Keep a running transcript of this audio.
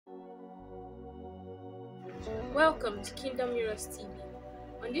Welcome to Kingdom Mirrors TV.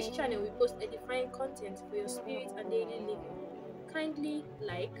 On this channel, we post edifying content for your spirit and daily living. Kindly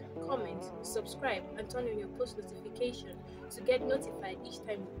like, comment, subscribe, and turn on your post notification to get notified each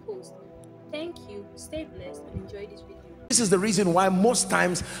time we post. Thank you, stay blessed, and enjoy this video. This is the reason why most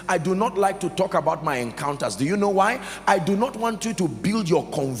times I do not like to talk about my encounters. Do you know why? I do not want you to build your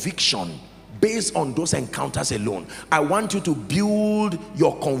conviction based on those encounters alone. I want you to build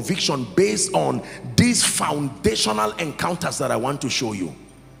your conviction based on these foundational encounters that I want to show you.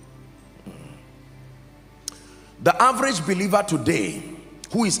 The average believer today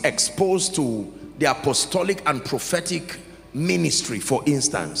who is exposed to the apostolic and prophetic ministry, for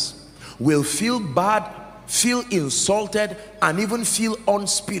instance, will feel bad, feel insulted, and even feel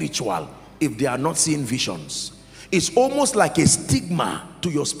unspiritual if they are not seeing visions. It's almost like a stigma to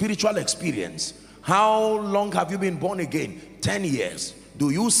your spiritual experience. How long have you been born again? 10 years.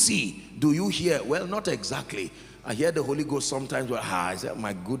 Do you see? Do you hear? Well, not exactly. I hear the Holy Ghost sometimes, but I say,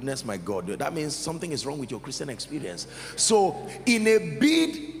 my goodness, my God. That means something is wrong with your Christian experience. So in a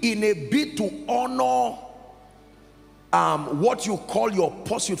bid to honor what you call your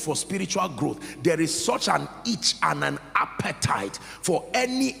pursuit for spiritual growth, there is such an itch and an appetite for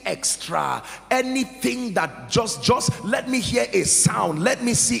any extra, anything that just let me hear a sound, let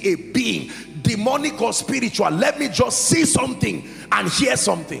me see a being, demonic or spiritual, let me just see something and hear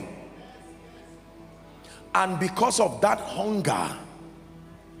something. And because of that hunger,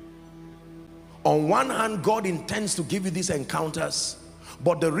 on one hand, God intends to give you these encounters.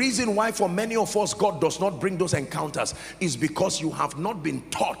 But the reason why for many of us God does not bring those encounters is because you have not been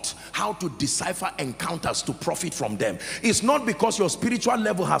taught how to decipher encounters to profit from them. It's not because your spiritual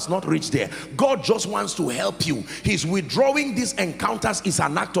level has not reached there. God just wants to help you. His withdrawing these encounters is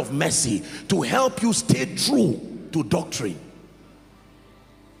an act of mercy to help you stay true to doctrine.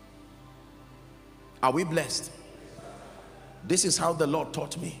 Are we blessed? This is how the Lord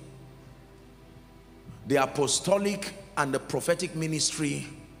taught me. The apostolic and the prophetic ministry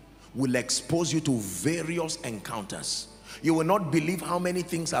will expose you to various encounters. You will not believe how many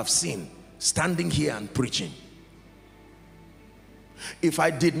things I've seen standing here and preaching. If I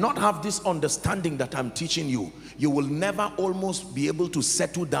did not have this understanding that I'm teaching you, you will never almost be able to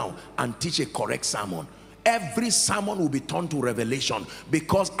settle down and teach a correct sermon. Every sermon will be turned to revelation,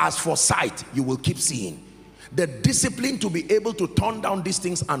 because as for sight, you will keep seeing. The discipline to be able to turn down these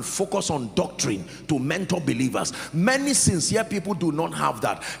things and focus on doctrine to mentor believers. Many sincere people do not have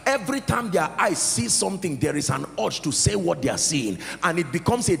that. Every time their eyes see something, there is an urge to say what they are seeing, and it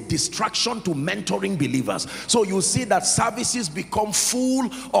becomes a distraction to mentoring believers. So you see that services become full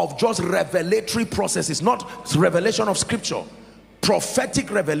of just revelatory processes, not revelation of scripture.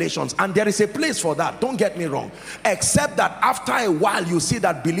 Prophetic revelations, and there is a place for that, don't get me wrong, except that after a while you see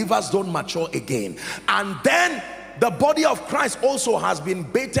that believers don't mature again, and then the body of Christ also has been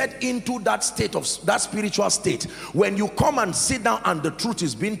baited into that state of that spiritual state. When you come and sit down and the truth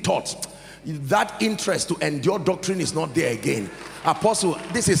is being taught, that interest to endure doctrine is not there again. Apostle,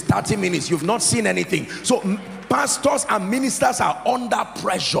 this is 30 minutes, you've not seen anything. So pastors and ministers are under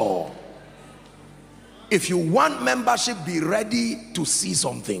pressure. If you want membership, be ready to see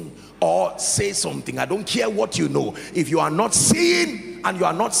something or say something. I don't care what you know. If you are not seeing and you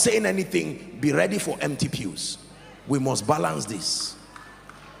are not saying anything, be ready for empty pews. We must balance this.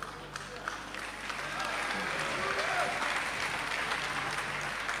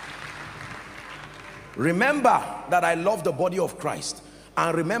 Remember that I love the body of Christ.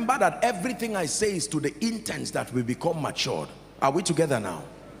 And remember that everything I say is to the intent that we become matured. Are we together now?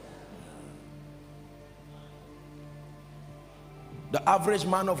 The average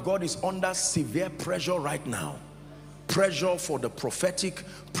man of God is under severe pressure right now. Pressure for the prophetic,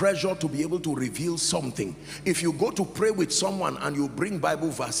 pressure to be able to reveal something. If you go to pray with someone and you bring Bible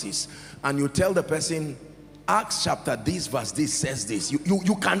verses and you tell the person, Acts chapter this verse this says this,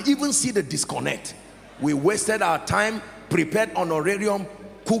 you can even see the disconnect. We wasted our time, prepared honorarium,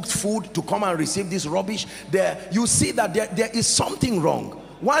 cooked food to come and receive this rubbish. There, you see that there is something wrong.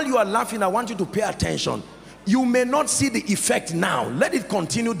 While you are laughing, I want you to pay attention. You may not see the effect now. Let it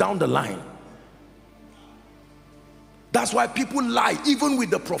continue down the line. That's why people lie, even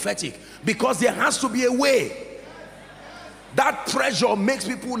with the prophetic, because there has to be a way. That pressure makes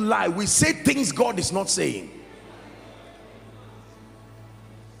people lie. We say things God is not saying.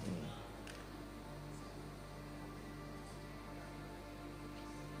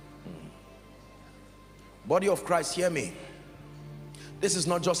 Body of Christ, hear me. This is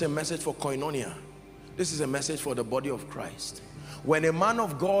not just a message for koinonia. This is a message for the body of Christ. When a man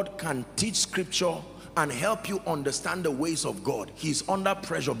of God can teach scripture and help you understand the ways of God. He's under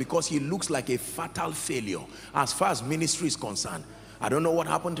pressure because he looks like a fatal failure as far as ministry is concerned. I don't know what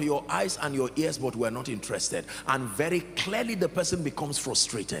happened to your eyes and your ears, but we're not interested. And very clearly the person becomes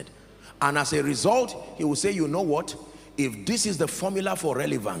frustrated. And as a result, he will say, you know what? If this is the formula for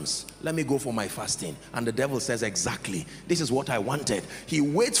relevance, let me go for my fasting. And the devil says, exactly, this is what I wanted. He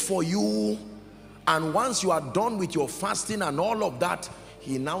waits for you, and once you are done with your fasting and all of that,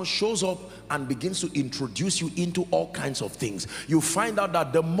 he now shows up and begins to introduce you into all kinds of things. You find out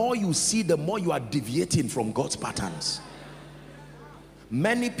that the more you see, the more you are deviating from God's patterns.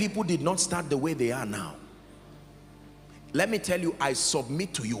 Many people did not start the way they are now. Let me tell you, I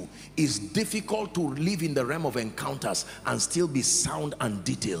submit to you, it's difficult to live in the realm of encounters and still be sound and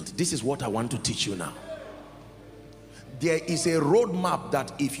detailed. This is what I want to teach you now. There is a roadmap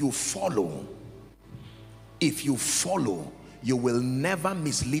that if you follow, you will never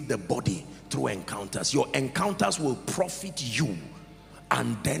mislead the body through encounters. Your encounters will profit you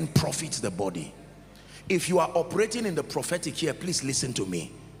and then profit the body. If you are operating in the prophetic here, please listen to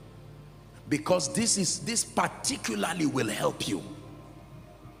me, because this particularly will help you.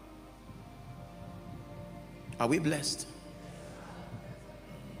 Are we blessed?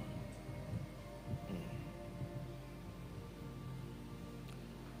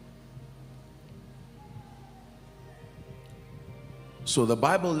 So the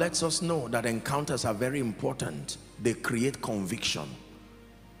Bible lets us know that encounters are very important. They create conviction.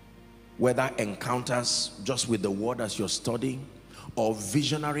 Whether encounters just with the word as you're studying, or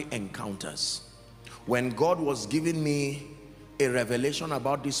visionary encounters. When God was giving me a revelation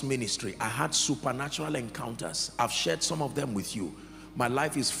about this ministry, I had supernatural encounters. I've shared some of them with you. My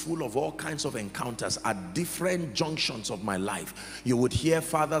life is full of all kinds of encounters at different junctions of my life. You would hear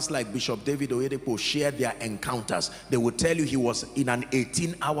fathers like Bishop David Oyedepo share their encounters. They would tell you he was in an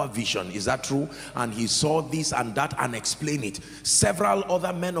 18-hour vision. Is that true? And he saw this and that and explain it. Several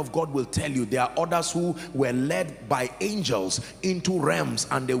other men of God will tell you there are others who were led by angels into realms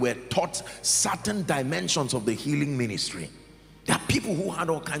and they were taught certain dimensions of the healing ministry. There are people who had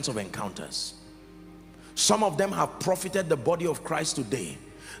all kinds of encounters. Some of them have profited the body of Christ today.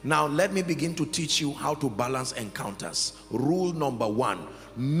 Now let me begin to teach you how to balance encounters. Rule number one: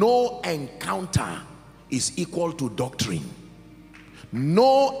 no encounter is equal to doctrine.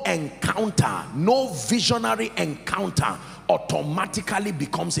 No encounter, no visionary encounter automatically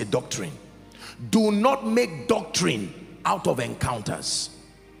becomes a doctrine. Do not make doctrine out of encounters.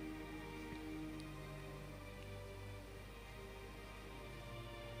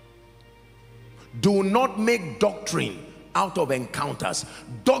 Do not make doctrine out of encounters.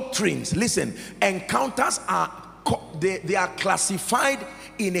 Doctrines, listen, encounters are they are classified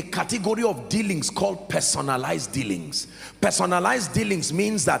in a category of dealings called personalized dealings. Personalized dealings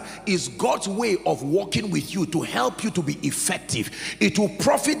means that it's God's way of working with you to help you to be effective. It will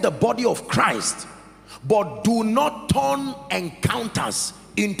profit the body of Christ, but do not turn encounters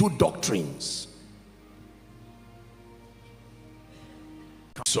into doctrines.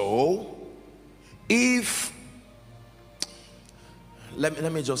 So if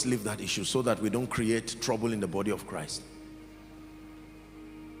let me just leave that issue so that we don't create trouble in the body of Christ.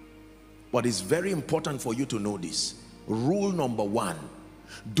 But it's very important for you to know this. Rule number one: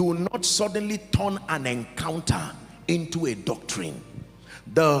 do not suddenly turn an encounter into a doctrine.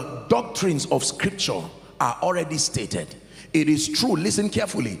 The doctrines of scripture are already stated. It is true, listen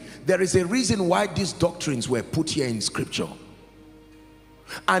carefully, there is a reason why these doctrines were put here in scripture.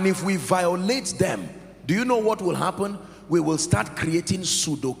 And if we violate them, do you know what will happen? We will start creating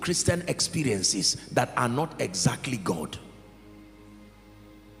pseudo-Christian experiences that are not exactly God.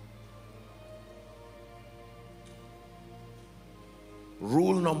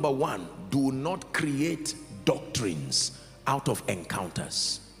 Rule number one: do not create doctrines out of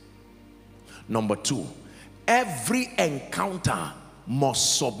encounters. Number two, every encounter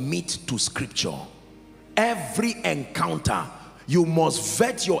must submit to scripture. Every encounter, you must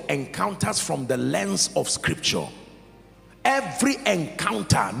vet your encounters from the lens of scripture. Every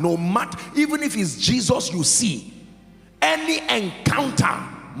encounter, no matter, even if it's Jesus you see, any encounter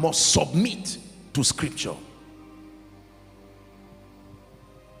must submit to scripture.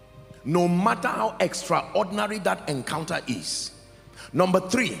 No matter how extraordinary that encounter is. Number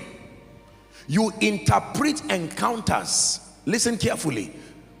three, you interpret encounters. Listen carefully,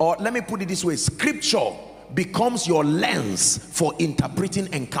 or let me put it this way: scripture becomes your lens for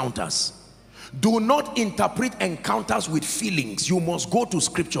interpreting encounters. Do not interpret encounters with feelings. You must go to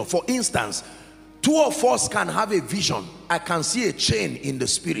scripture. For instance, 2 Two of us can have a vision. I can see a chain in the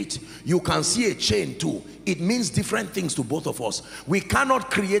spirit. You can see a chain too. It means different things to both of us. We cannot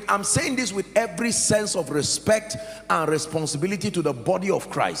create. I'm saying this with every sense of respect and responsibility to the body of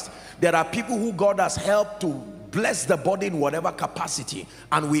Christ. There are people who God has helped to bless the body in whatever capacity,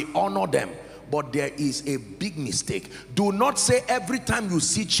 and we honor them. But there is a big mistake. Do not say every time you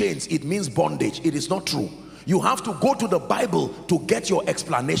see chains it means bondage. It is not true. You have to go to the Bible to get your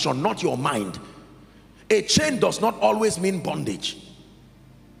explanation, not your mind. A chain does not always mean bondage.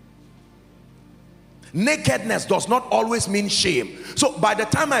 Nakedness does not always mean shame. So by the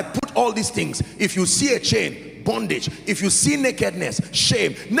time I put all these things, if you see a chain, bondage. If you see nakedness,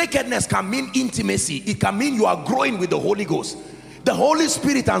 shame. Nakedness can mean intimacy. It can mean you are growing with the Holy Ghost. The Holy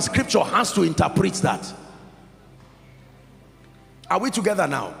Spirit and scripture has to interpret that. Are we together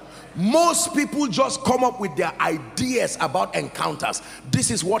now? Most people just come up with their ideas about encounters.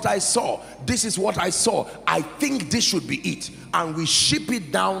 This is what I saw. This is what I saw. I think this should be it. And we ship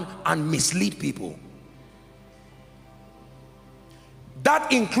it down and mislead people.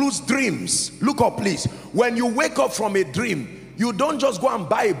 That includes dreams. Look up, please. When you wake up from a dream, you don't just go and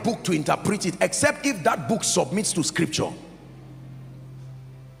buy a book to interpret it, except if that book submits to scripture.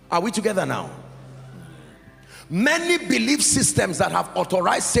 Are we together now? Many belief systems that have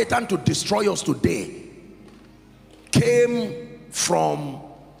authorized Satan to destroy us today came from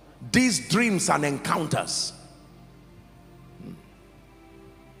these dreams and encounters.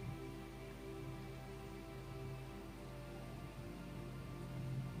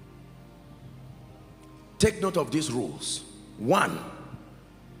 Take note of these rules. 1,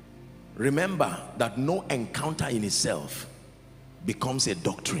 remember that no encounter in itself becomes a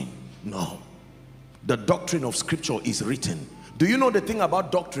doctrine. No. The doctrine of scripture is written. Do you know the thing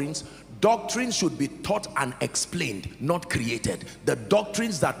about doctrines? Doctrines should be taught and explained, not created. The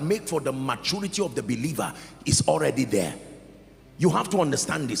doctrines that make for the maturity of the believer is already there. You have to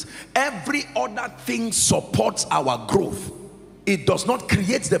understand this. Every other thing supports our growth. It does not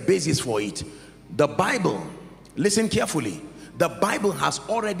create the basis for it. The Bible, listen carefully, the Bible has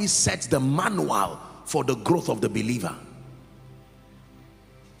already set the manual for the growth of the believer.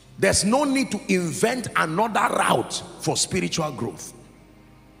 There's no need to invent another route for spiritual growth.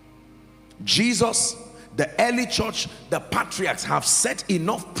 Jesus, the early church, the patriarchs have set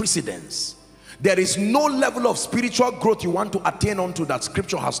enough precedence. There is no level of spiritual growth you want to attain onto that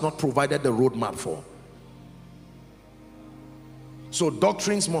scripture has not provided the roadmap for. So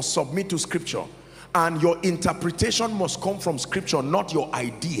doctrines must submit to scripture, and your interpretation must come from scripture, not your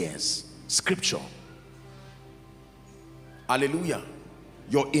ideas. Scripture. Hallelujah.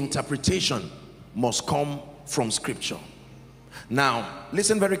 Your interpretation must come from scripture. Now,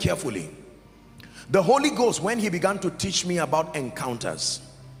 listen very carefully. The Holy Ghost, when he began to teach me about encounters,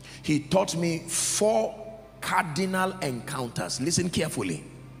 he taught me 4 cardinal encounters. Listen carefully.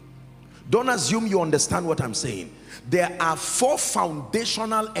 Don't assume you understand what I'm saying. There are 4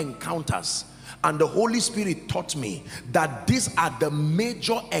 foundational encounters, and the Holy Spirit taught me that these are the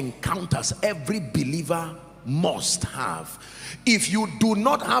major encounters every believer must have. If you do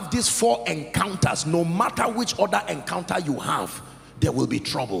not have these 4 encounters, no matter which other encounter you have, there will be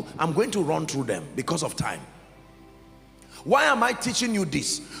trouble. I'm going to run through them because of time. Why am I teaching you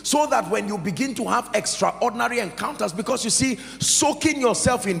this? So that when you begin to have extraordinary encounters, because you see, soaking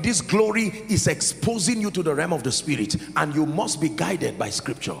yourself in this glory is exposing you to the realm of the spirit, and you must be guided by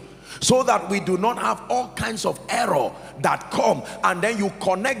scripture, so that we do not have all kinds of error that come, and then you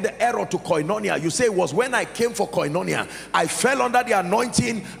connect the error to koinonia. You say, it was when I came for koinonia, I fell under the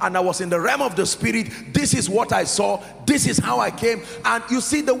anointing and I was in the realm of the spirit. This is what I saw. This is how I came. And you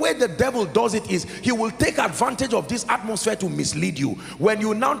see, the way the devil does it is he will take advantage of this atmosphere to mislead you. When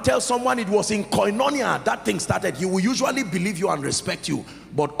you now tell someone it was in koinonia that thing started, he will usually believe you and respect you,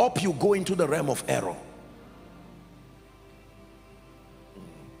 but up you go into the realm of error.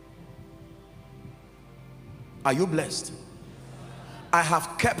 Are you blessed? I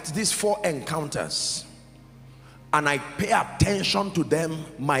have kept these 4 encounters, and I pay attention to them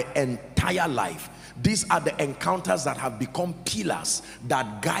my entire life. These are the encounters that have become pillars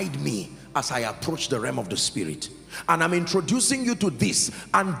that guide me as I approach the realm of the spirit. And I'm introducing you to this,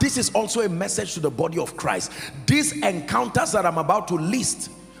 and this is also a message to the body of Christ. These encounters that I'm about to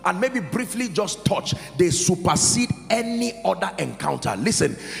list and maybe briefly just touch, they supersede any other encounter.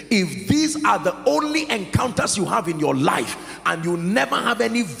 Listen, if these are the only encounters you have in your life and you never have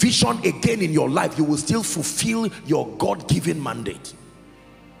any vision again in your life, you will still fulfill your God-given mandate.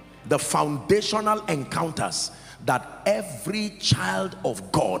 The foundational encounters that every child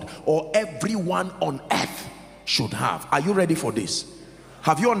of God or everyone on earth should have. Are you ready for this?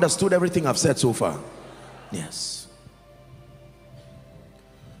 Have you understood everything I've said so far? Yes.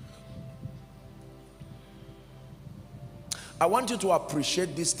 I want you to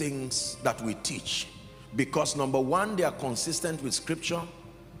appreciate these things that we teach, because number one, they are consistent with scripture,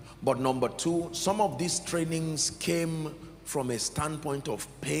 but number two, some of these trainings came from a standpoint of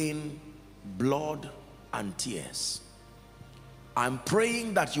pain, blood, and tears. I'm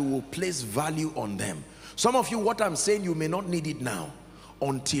praying that you will place value on them. Some of you, what I'm saying, you may not need it now,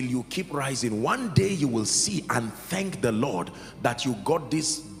 until you keep rising. One day you will see and thank the Lord that you got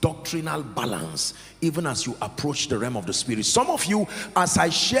this doctrinal balance even as you approach the realm of the spirit. Some of you, as I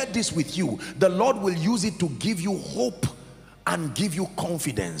share this with you, the Lord will use it to give you hope and give you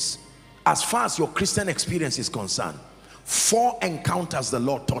confidence as far as your Christian experience is concerned. 4 encounters the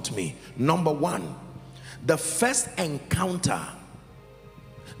Lord taught me. Number one, the first encounter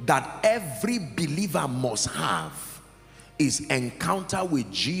that every believer must have is encounter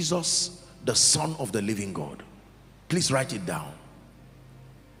with Jesus, the Son of the living God. Please write it down.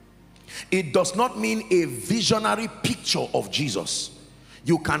 It does not mean a visionary picture of Jesus.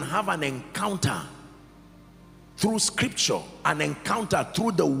 You can have an encounter through scripture, an encounter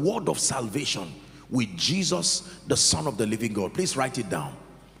through the word of salvation with Jesus, the Son of the living God. Please write it down.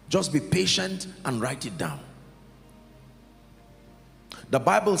 Just be patient and write it down. The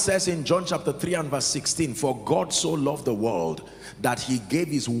Bible says in John chapter 3 and verse 16, for God so loved the world that he gave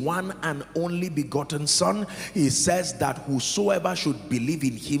his one and only begotten Son. He says that whosoever should believe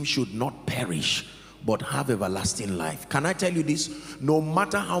in him should not perish but have everlasting life. Can I tell you this? No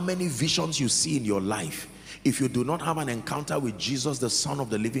matter how many visions you see in your life, if you do not have an encounter with Jesus, the Son of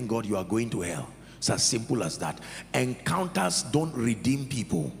the living God, you are going to hell. It's as simple as that. Encounters don't redeem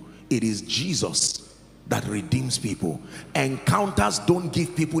people. It is Jesus that redeems people. Encounters don't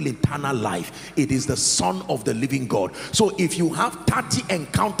give people eternal life. It is the Son of the living God. So if you have 30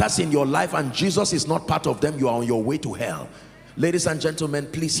 encounters in your life and Jesus is not part of them, you are on your way to hell. Ladies and gentlemen,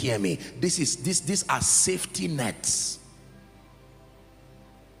 please hear me. These are safety nets.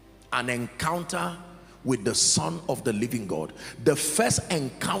 An encounter with the Son of the living God. The first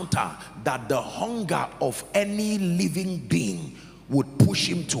encounter that the hunger of any living being would push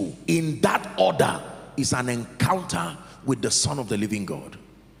him to, in that order, is an encounter with the Son of the living God.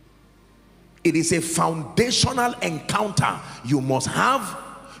 It is a foundational encounter you must have.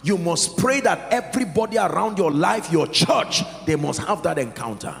 You must pray that everybody around your life, your church, they must have that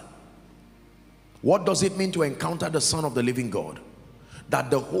encounter. What does it mean to encounter the Son of the living God?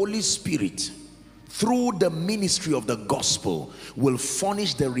 That the Holy Spirit, through the ministry of the gospel, will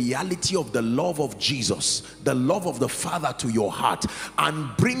furnish the reality of the love of Jesus, the love of the Father to your heart,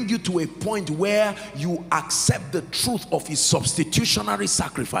 and bring you to a point where you accept the truth of his substitutionary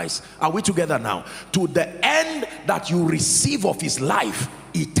sacrifice. Are we together now? To the end that you receive of his life,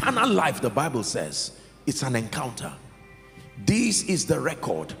 eternal life. The Bible says it's an encounter. This is the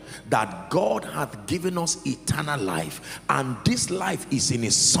record, that God hath given us eternal life, and this life is in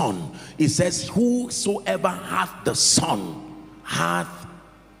his Son. It says, whosoever hath the Son hath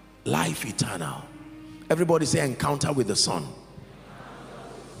life eternal. Everybody say encounter with the Son.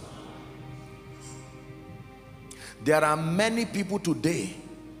 There are many people today,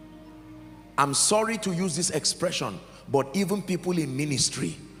 I'm sorry to use this expression, but even people in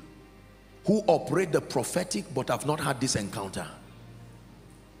ministry who operate the prophetic but have not had this encounter.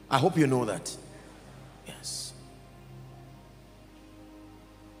 I hope you know that. Yes.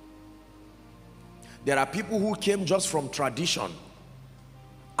 There are people who came just from tradition,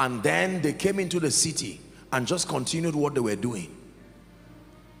 and then they came into the city and just continued what they were doing.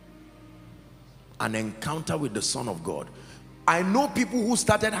 An encounter with the Son of God. I know people who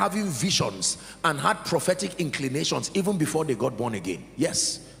started having visions and had prophetic inclinations even before they got born again.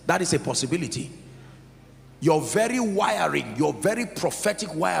 Yes. That is a possibility. Your very wiring, your very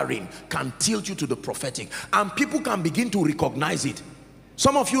prophetic wiring can tilt you to the prophetic, and people can begin to recognize it.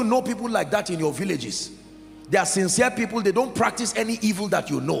 Some of you know people like that in your villages. They are sincere people. They don't practice any evil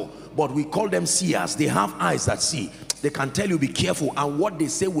that you know, but we call them seers. They have eyes that see. They can tell you be careful, and what they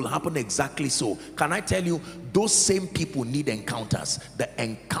say will happen exactly so. Can I tell you, those same people need encounters. The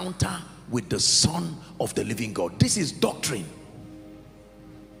encounter with the Son of the living God. This is doctrine.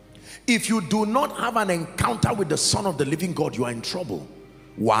 If you do not have an encounter with the Son of the living God, you are in trouble.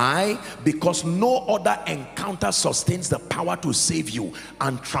 Why? Because no other encounter sustains the power to save you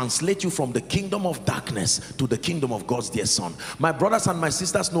and translate you from the kingdom of darkness to the kingdom of God's dear Son. My brothers and my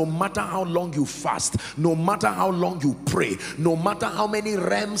sisters, no matter how long you fast, no matter how long you pray, no matter how many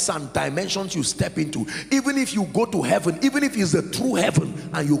realms and dimensions you step into, even if you go to heaven, even if it's the true heaven,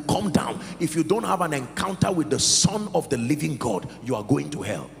 and you come down. If you don't have an encounter with the Son of the living God, you are going to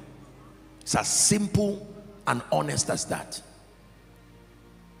hell. It's as simple and honest as that.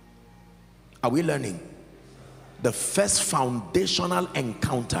 Are we learning? The first foundational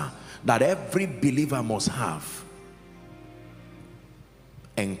encounter that every believer must have: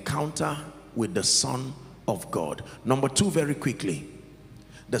 encounter with the Son of God. Number two, very quickly,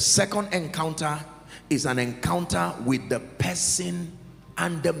 the second encounter is an encounter with the person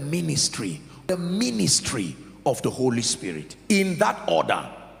and the ministry of the Holy Spirit. In that order.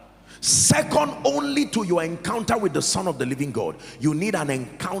 Second only to your encounter with the Son of the living God, you need an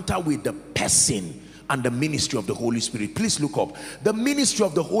encounter with the person and the ministry of the Holy Spirit. Please look up. The ministry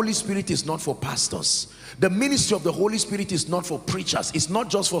of the Holy Spirit is not for pastors. The ministry of the Holy Spirit is not for preachers. It's not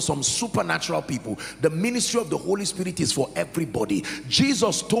just for some supernatural people. The ministry of the Holy Spirit is for everybody.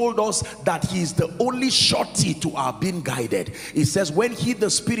 Jesus told us that he is the only surety to our being guided. He says, when he, the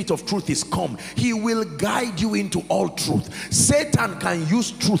Spirit of truth, is come, he will guide you into all truth. Satan can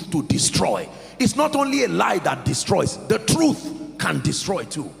use truth to destroy. It's not only a lie that destroys, the truth can destroy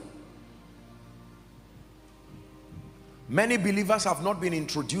too. Many believers have not been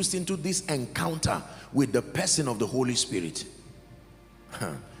introduced into this encounter with the person of the Holy Spirit.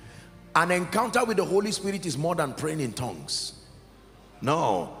 An encounter with the Holy Spirit is more than praying in tongues.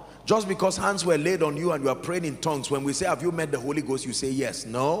 No. Just because hands were laid on you and you are praying in tongues, when we say, have you met the Holy Ghost? You say yes.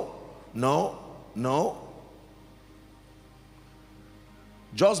 No, no, no.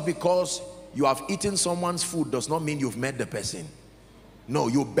 Just because you have eaten someone's food does not mean you've met the person. No,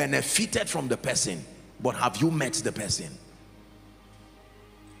 you benefited from the person, but have you met the person?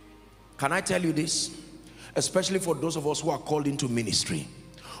 Can I tell you this? Especially for those of us who are called into ministry.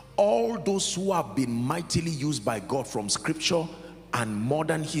 All those who have been mightily used by God from scripture and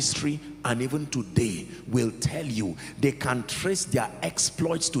modern history and even today will tell you they can trace their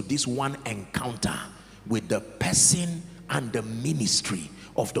exploits to this one encounter with the person and the ministry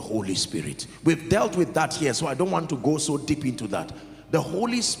of the Holy Spirit. We've dealt with that here, so I don't want to go so deep into that. The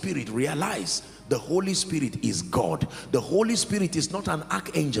Holy Spirit, realize the Holy Spirit is God. The Holy Spirit is not an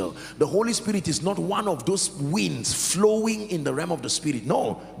archangel. The Holy Spirit is not one of those winds flowing in the realm of the Spirit.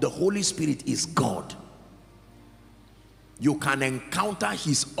 No, the Holy Spirit is God. You can encounter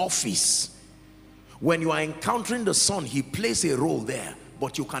his office. When you are encountering the Son, he plays a role there,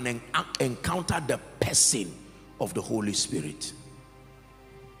 but you can encounter the person of the Holy Spirit.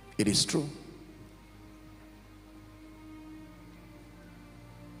 It is true.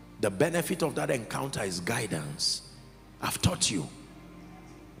 The benefit of that encounter is guidance. I've taught you.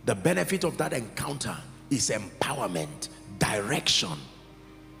 The benefit of that encounter is empowerment, direction,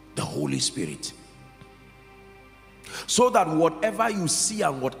 the Holy Spirit. So that whatever you see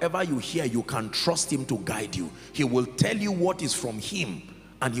and whatever you hear, you can trust him to guide you. He will tell you what is from him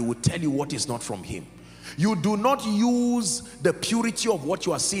and he will tell you what is not from him. You do not use the purity of what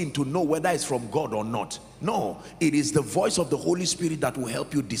you are seeing to know whether it's from God or not. No, it is the voice of the Holy Spirit that will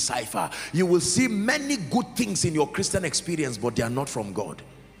help you decipher. You will see many good things in your Christian experience, but they are not from God.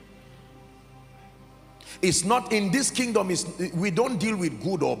 It's not in this kingdom, we don't deal with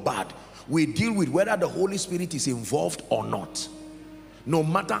good or bad. We deal with whether the Holy Spirit is involved or not. No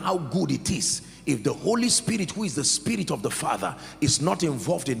matter how good it is, if the Holy Spirit, who is the Spirit of the Father, is not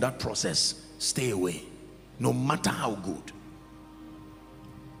involved in that process, stay away. No matter how good.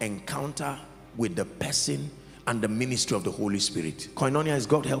 Encounter with the person and the ministry of the Holy Spirit. Koinonia, is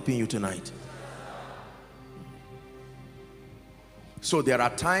God helping you tonight? So there are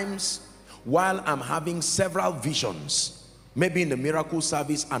times while I'm having several visions, maybe in the miracle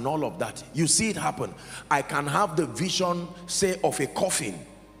service and all of that, you see it happen. I can have the vision, say, of a coffin,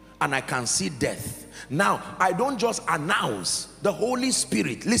 and I can see death. Now, I don't just announce. The Holy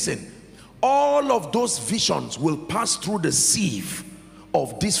Spirit, listen, all of those visions will pass through the sieve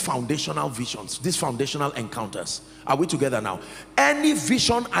of these foundational visions, these foundational encounters. Are we together now? Any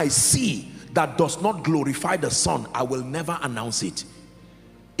vision I see that does not glorify the Son, I will never announce it.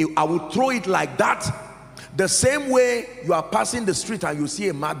 I will throw it like that. The same way you are passing the street and you see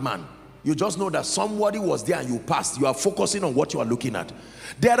a madman, you just know that somebody was there and you passed. You are focusing on what you are looking at.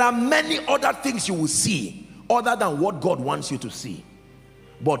 There are many other things you will see other than what God wants you to see.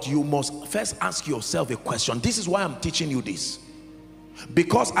 But you must first ask yourself a question. This is why I'm teaching you this.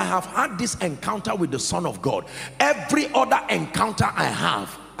 Because I have had this encounter with the Son of God. Every other encounter I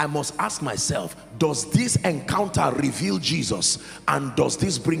have, I must ask myself, does this encounter reveal Jesus? And does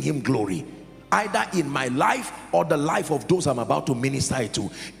this bring him glory? Either in my life or the life of those I'm about to minister to.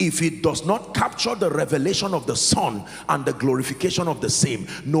 If it does not capture the revelation of the Son and the glorification of the same,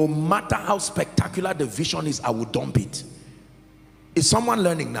 no matter how spectacular the vision is, I will dump it. Is someone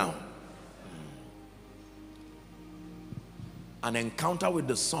learning now? An encounter with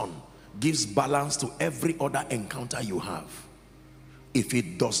the Son gives balance to every other encounter you have. If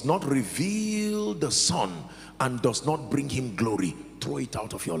it does not reveal the Son and does not bring him glory, throw it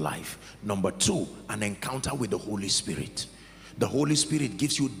out of your life. Number two, an encounter with the Holy Spirit. The Holy Spirit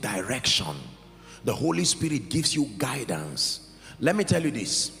gives you direction. The Holy Spirit gives you guidance. Let me tell you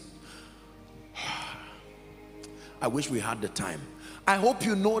this. I wish we had the time. I hope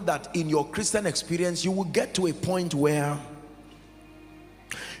you know that in your Christian experience, you will get to a point where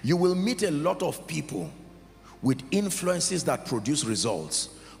you will meet a lot of people with influences that produce results.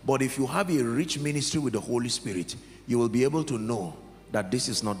 But if you have a rich ministry with the Holy Spirit, you will be able to know that this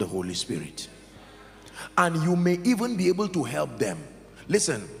is not the Holy Spirit. And you may even be able to help them.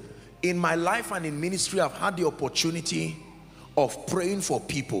 Listen, in my life and in ministry, I've had the opportunity of praying for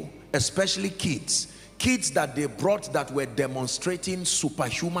people, especially kids that they brought that were demonstrating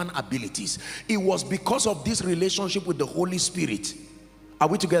superhuman abilities. It was because of this relationship with the Holy Spirit. Are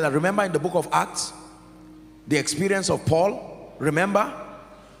we together? Remember in the book of Acts, the experience of Paul? Remember?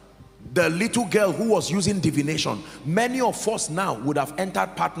 The little girl who was using divination. Many of us now would have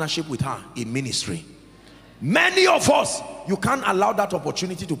entered partnership with her in ministry. Many of us, you can't allow that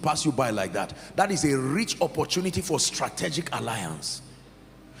opportunity to pass you by like that. That is a rich opportunity for strategic alliance.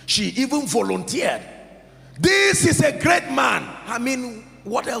 She even volunteered. This is a great man. I mean,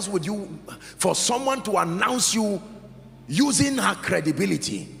 what else would you, for someone to announce you using her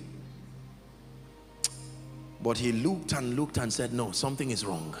credibility? But he looked and said, no, something is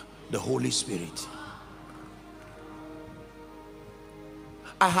wrong. The Holy Spirit.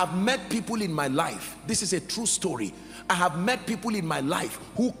 I have met people in my life. This is a true story. I have met people in my life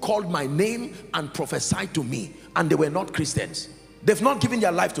who called my name and prophesied to me, and they were not Christians. They've not given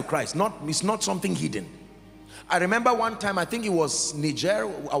their life to Christ. It's not something hidden. I remember one time, I think it was Niger,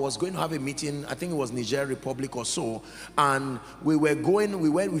 I was going to have a meeting, I think it was Niger Republic or so, and we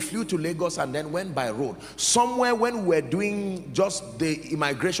flew to Lagos and then went by road. Somewhere when we were doing just the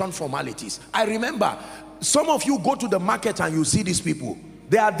immigration formalities, I remember, some of you go to the market and you see these people.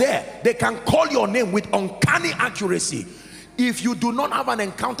 They are there. They can call your name with uncanny accuracy. If you do not have an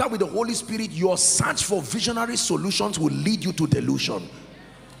encounter with the Holy Spirit, your search for visionary solutions will lead you to delusion.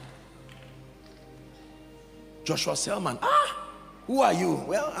 Joshua Selman, who are you?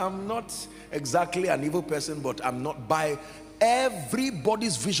 Well, I'm not exactly an evil person, but I'm not by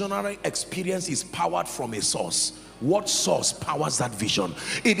everybody's visionary experience is powered from a source. What source powers that vision?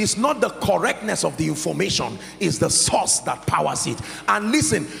 It is not the correctness of the information, it's the source that powers it. And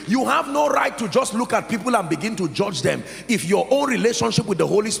listen, you have no right to just look at people and begin to judge them if your own relationship with the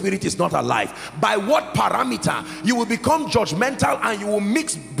Holy Spirit is not alive. By what parameter? You will become judgmental and you will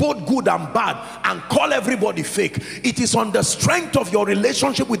mix both good and bad and call everybody fake. It is on the strength of your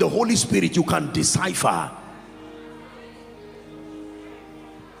relationship with the Holy Spirit you can decipher.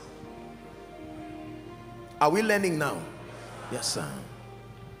 Are we learning now? Yes, sir.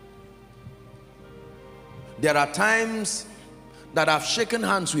 There are times that I've shaken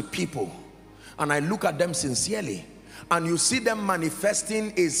hands with people and I look at them sincerely and you see them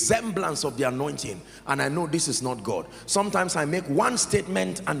manifesting a semblance of the anointing, and I know this is not God. Sometimes I make one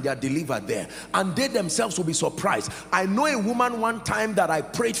statement and they are delivered there, and they themselves will be surprised. I know a woman one time that I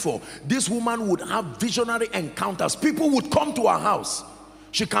prayed for. This woman would have visionary encounters. People would come to her house.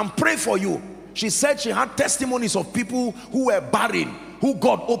 She can pray for you. She said she had testimonies of people who were barren, who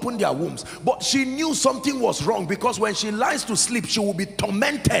God opened their wombs. But she knew something was wrong, because when she lies to sleep, she will be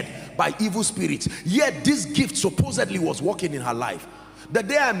tormented by evil spirits. Yet this gift supposedly was working in her life. The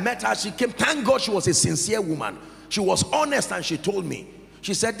day I met her, she came. Thank God she was a sincere woman. She was honest and she told me.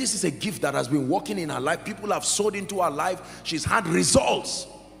 She said this is a gift that has been working in her life. People have sowed into her life. She's had results.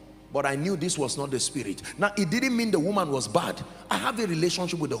 But I knew this was not the Spirit. Now, it didn't mean the woman was bad. I have a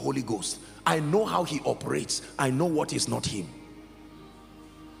relationship with the Holy Ghost. I know how he operates. I know what is not him.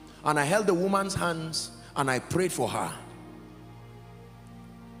 And I held the woman's hands and I prayed for her.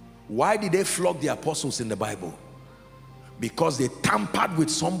 Why did they flog the apostles in the Bible? Because they tampered with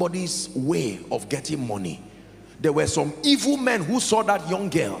somebody's way of getting money. There were some evil men who saw that young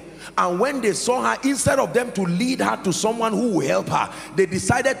girl, and when they saw her, instead of them to lead her to someone who will help her, they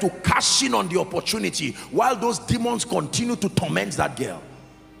decided to cash in on the opportunity while those demons continued to torment that girl.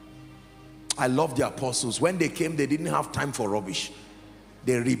 I love the apostles. When they came, they didn't have time for rubbish.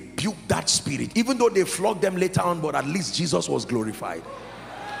 They rebuked that spirit, even though they flogged them later on, but at least Jesus was glorified.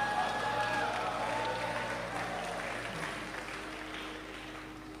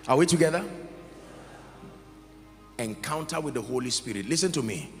 Are we together? Encounter with the Holy Spirit. Listen to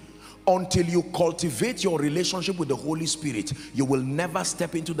me. Until you cultivate your relationship with the Holy Spirit, you will never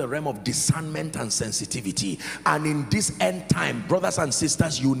step into the realm of discernment and sensitivity. And in this end time, brothers and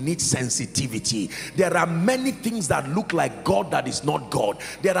sisters, you need sensitivity. There are many things that look like God that is not God.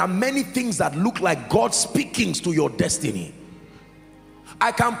 There are many things that look like God speaking to your destiny.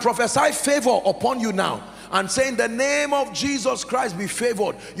 I can prophesy favor upon you now and say, in the name of Jesus Christ, be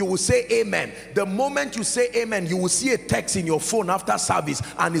favored. You will say amen. The moment you say amen, you will see a text in your phone after service,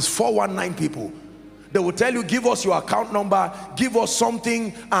 and it's 419 people. They will tell you, give us your account number, give us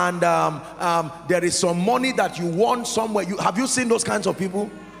something, and there is some money that you want somewhere. Have you seen those kinds of people?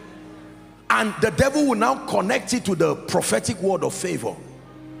 And the devil will now connect it to the prophetic word of favor,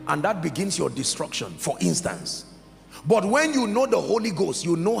 and that begins your destruction, for instance. But when you know the Holy Ghost,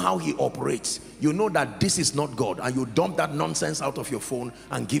 you know how he operates. You know that this is not God, and you dump that nonsense out of your phone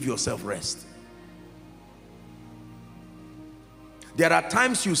and give yourself rest. There are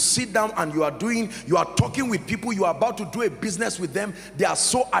times you sit down and you are talking with people, you are about to do a business with them. They are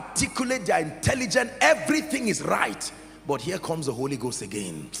so articulate, they are intelligent, everything is right. But here comes the Holy Ghost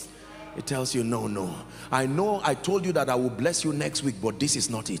again. It tells you, no. I know I told you that I will bless you next week, but this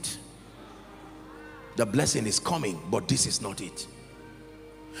is not it. The blessing is coming, but this is not it.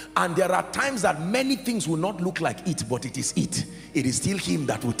 And there are times that many things will not look like it, but it is it. It is still him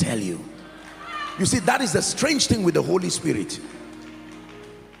that will tell you. You see, that is the strange thing with the Holy Spirit.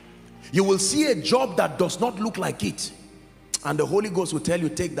 You will see a job that does not look like it, and the Holy Ghost will tell you,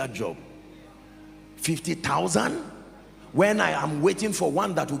 take that job. 50,000, when I am waiting for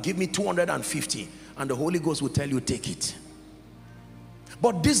one that will give me 250, and the Holy Ghost will tell you, take it.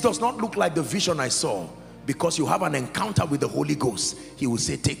 But this does not look like the vision I saw. Because you have an encounter with the Holy Ghost, he will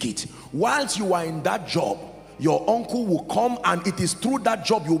say, take it. Whilst you are in that job, your uncle will come, and it is through that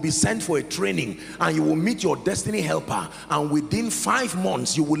job you will be sent for a training, and you will meet your destiny helper, and within 5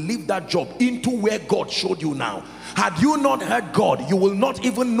 months you will leave that job into where God showed you now. Had you not heard God, you will not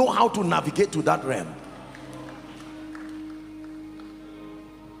even know how to navigate to that realm.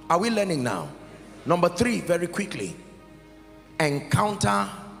 Are we learning now? Number 3, very quickly. Encounter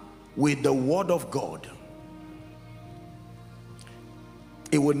with the Word of God.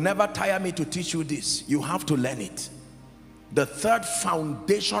 It will never tire me to teach you this. You have to learn it. The third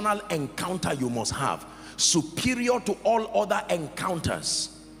foundational encounter you must have, superior to all other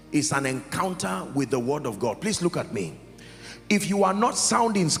encounters, is an encounter with the Word of God. Please look at me. If you are not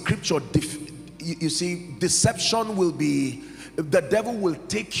sound in scripture, you see, deception will be, the devil will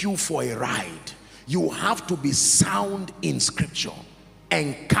take you for a ride. You have to be sound in scripture.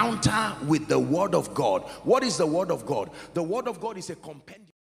 Encounter with the Word of God. What is the Word of God? The Word of God is a compendium.